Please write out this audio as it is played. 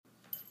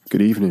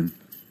Good evening,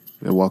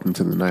 and welcome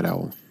to the Night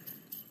Owl.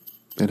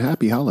 And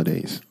happy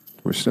holidays.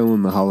 We're still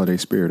in the holiday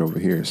spirit over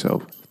here,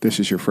 so if this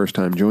is your first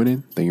time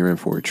joining, then you're in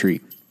for a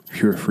treat.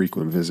 If you're a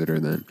frequent visitor,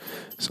 then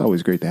it's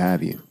always great to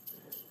have you.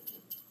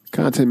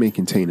 Content may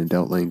contain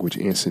adult language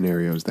and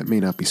scenarios that may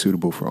not be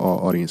suitable for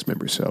all audience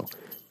members, so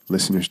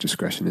listeners'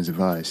 discretion is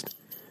advised.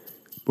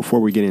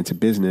 Before we get into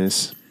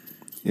business,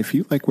 if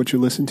you like what you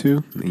listen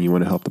to and you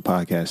want to help the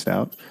podcast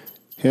out,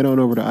 head on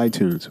over to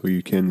iTunes where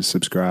you can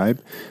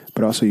subscribe,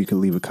 but also you can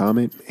leave a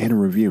comment and a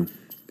review.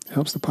 It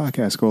helps the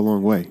podcast go a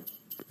long way,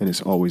 and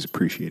it's always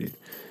appreciated.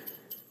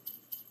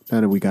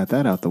 Now that we got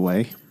that out the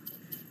way,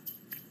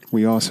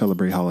 we all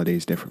celebrate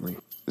holidays differently.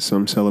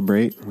 Some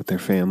celebrate with their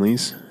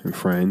families and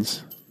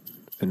friends,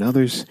 and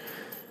others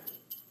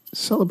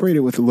celebrate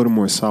it with a little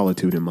more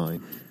solitude in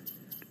mind.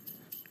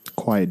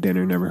 Quiet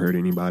dinner never hurt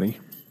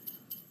anybody.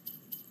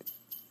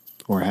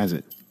 Or has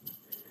it?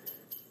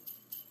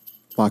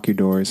 Lock your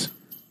doors.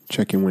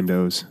 Check your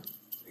windows.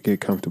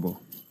 Get comfortable.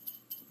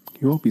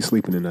 You won't be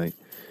sleeping tonight.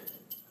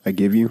 I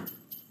give you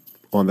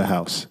On the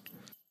House.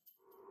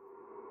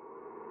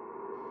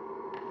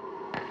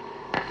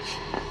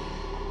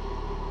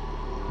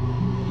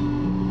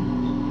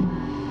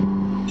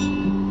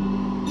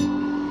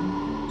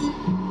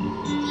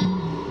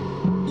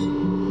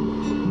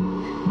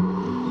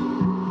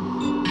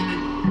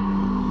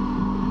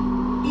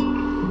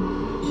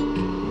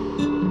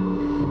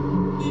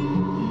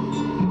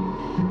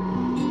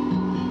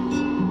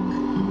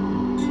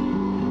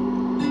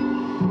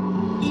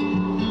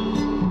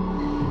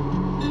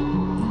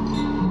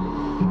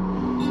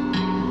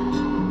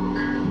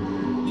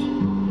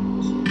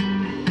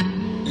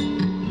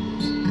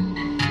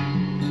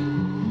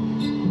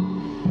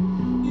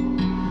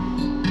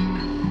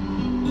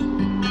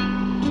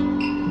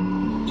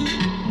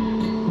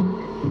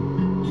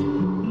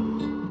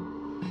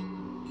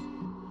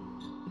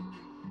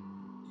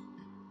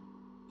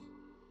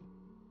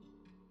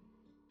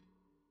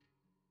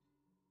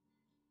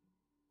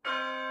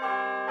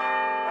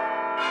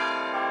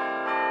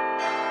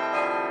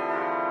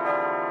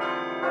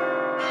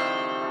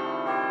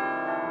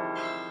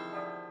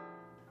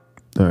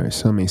 Alright,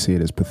 some may see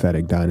it as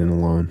pathetic dining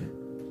alone,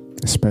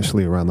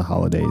 especially around the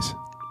holidays.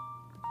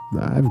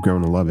 I've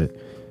grown to love it.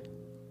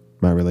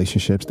 My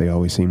relationships, they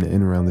always seem to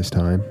end around this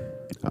time.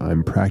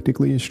 I'm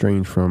practically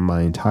estranged from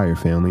my entire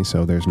family,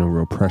 so there's no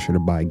real pressure to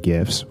buy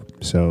gifts.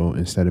 So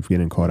instead of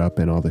getting caught up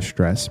in all the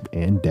stress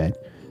and debt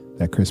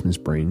that Christmas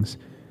brings,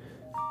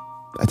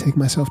 I take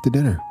myself to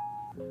dinner.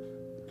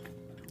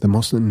 The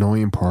most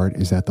annoying part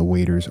is that the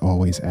waiters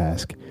always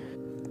ask,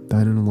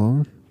 "Dining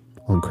alone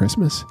on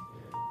Christmas?"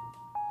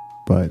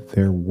 But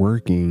they're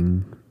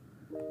working,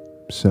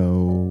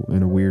 so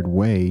in a weird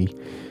way,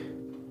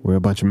 we're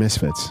a bunch of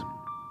misfits.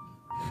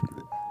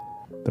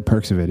 The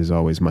perks of it is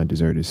always my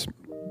dessert is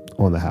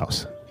on the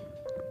house.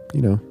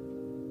 You know,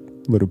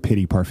 little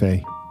pity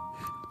parfait.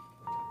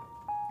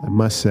 I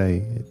must say,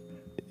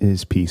 it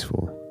is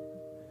peaceful.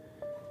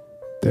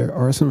 There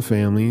are some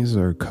families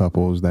or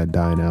couples that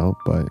dine out,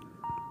 but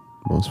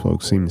most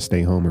folks seem to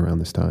stay home around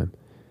this time.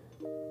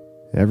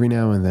 Every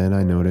now and then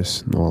I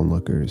notice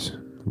onlookers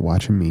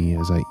watching me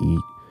as I eat,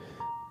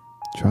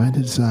 trying to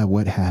decide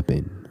what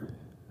happened.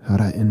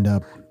 How'd I end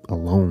up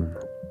alone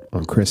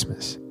on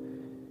Christmas?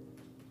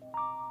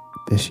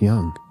 This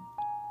young.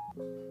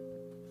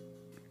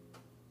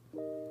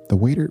 The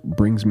waiter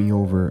brings me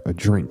over a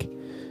drink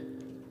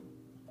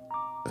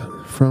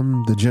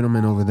from the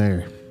gentleman over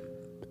there.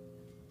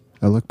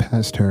 I look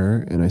past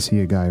her and I see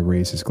a guy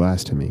raise his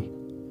glass to me.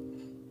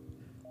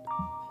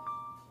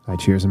 I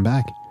cheers him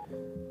back.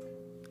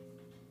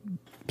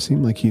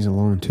 Seemed like he's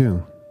alone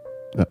too.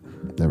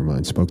 Never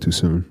mind, spoke too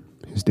soon.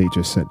 His date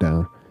just sat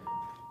down.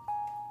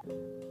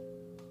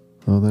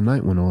 Well, the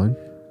night went on.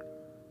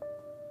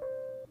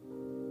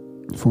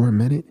 For a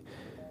minute,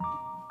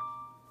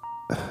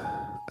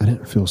 I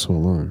didn't feel so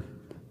alone.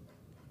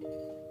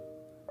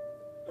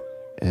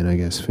 And I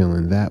guess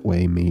feeling that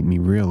way made me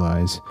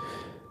realize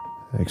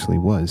I actually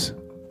was.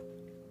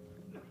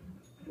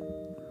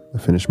 I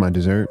finished my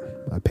dessert,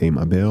 I paid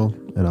my bill,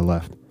 and I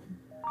left.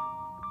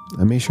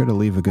 I made sure to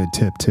leave a good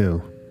tip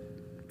too.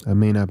 I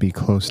may not be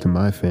close to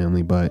my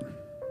family, but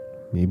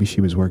maybe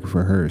she was working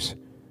for hers.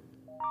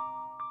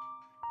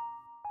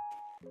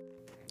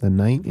 The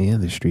night and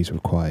the streets were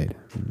quiet.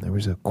 There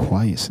was a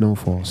quiet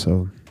snowfall,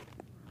 so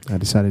I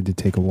decided to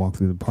take a walk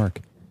through the park.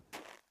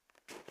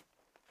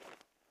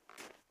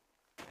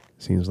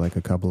 Seems like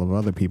a couple of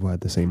other people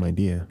had the same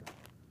idea.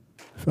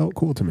 It felt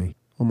cool to me,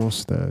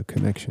 almost a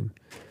connection.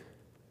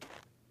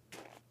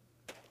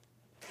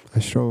 I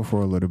strolled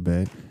for a little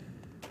bit.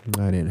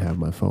 I didn't have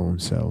my phone,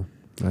 so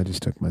I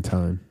just took my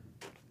time.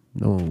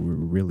 No one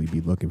would really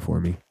be looking for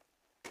me.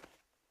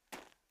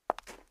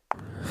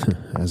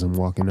 As I'm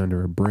walking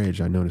under a bridge,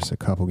 I noticed a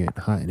couple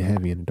getting hot and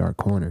heavy in a dark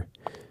corner.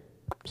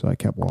 So I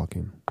kept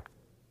walking.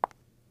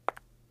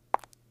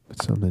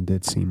 But something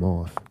did seem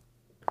off.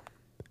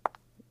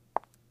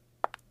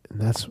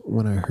 And that's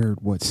when I heard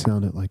what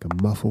sounded like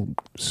a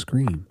muffled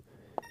scream.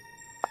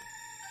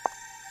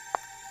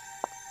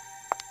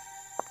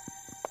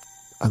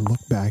 I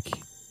looked back,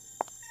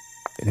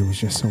 and it was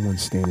just someone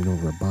standing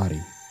over a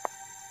body,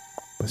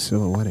 but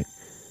silhouetted.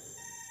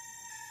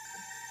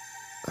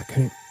 I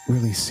couldn't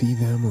really see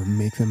them or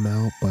make them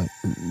out, but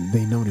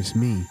they noticed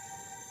me.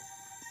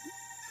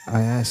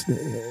 I asked,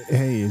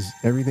 "Hey, is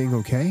everything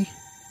okay?"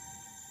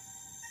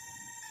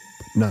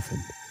 But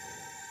nothing.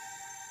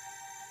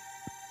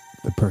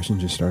 The person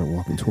just started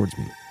walking towards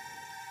me.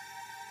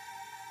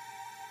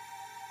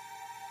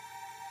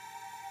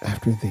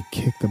 After they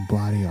kicked the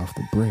body off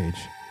the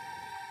bridge,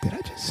 did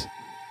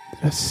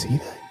I see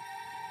that?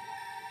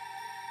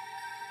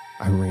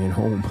 I ran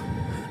home.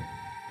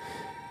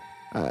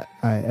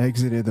 I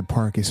exited the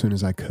park as soon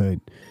as I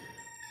could.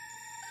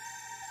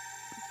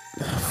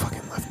 I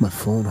fucking left my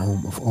phone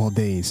home of all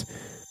days.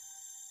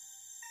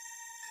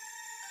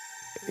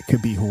 It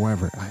could be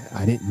whoever.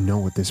 I didn't know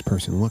what this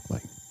person looked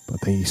like, but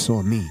they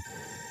saw me.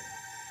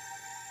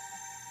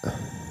 I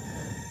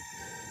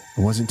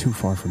wasn't too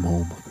far from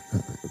home.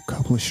 A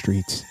couple of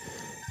streets,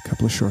 a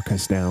couple of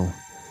shortcuts down.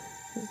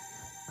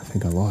 I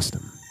think I lost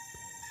him.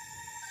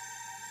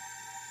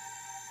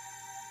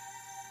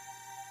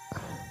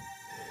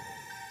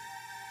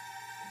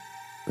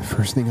 The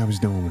first thing I was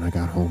doing when I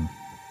got home,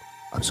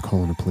 I was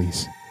calling the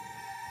police.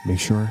 Make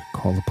sure,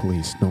 call the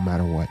police, no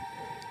matter what.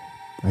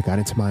 I got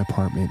into my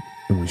apartment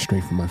and went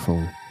straight for my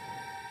phone.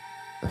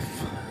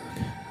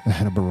 I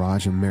had a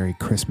barrage of Merry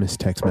Christmas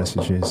text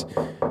messages,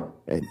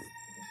 and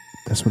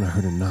that's when I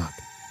heard a knock.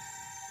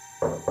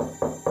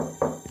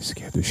 It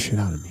scared the shit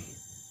out of me.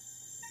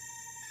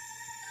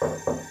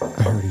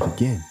 I heard it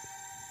again.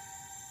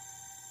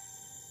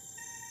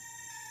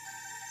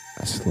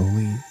 I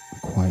slowly and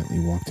quietly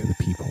walked to the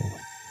peephole.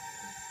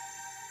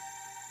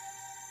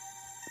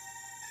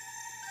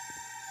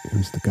 It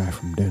was the guy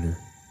from dinner.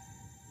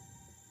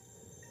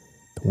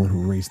 The one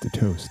who raised the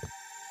toast.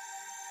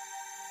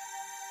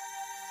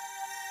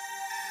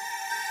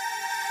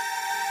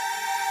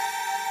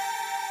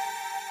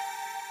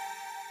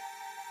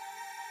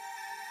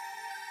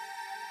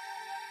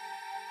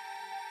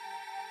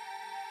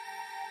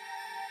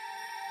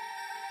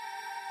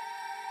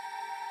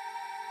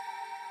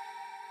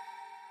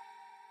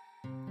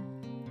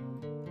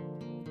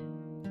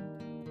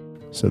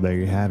 So there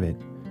you have it.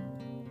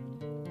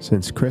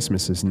 Since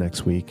Christmas is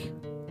next week,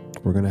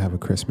 we're going to have a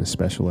Christmas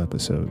special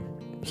episode.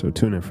 So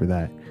tune in for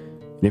that.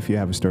 And if you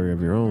have a story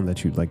of your own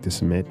that you'd like to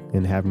submit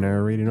and have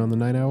narrated on the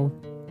Night Owl,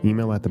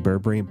 email at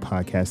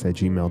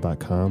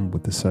thebirdbrainpodcast@gmail.com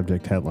with the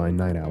subject headline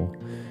Night Owl.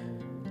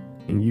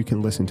 And you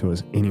can listen to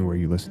us anywhere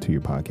you listen to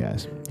your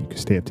podcast. You can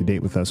stay up to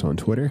date with us on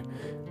Twitter.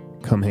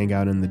 Come hang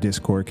out in the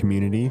Discord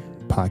community,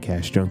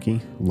 Podcast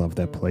Junkie. Love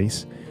that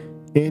place.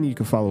 And you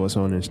can follow us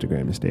on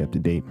Instagram to stay up to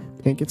date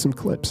and get some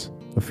clips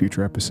of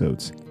future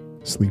episodes.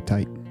 Sleep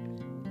tight.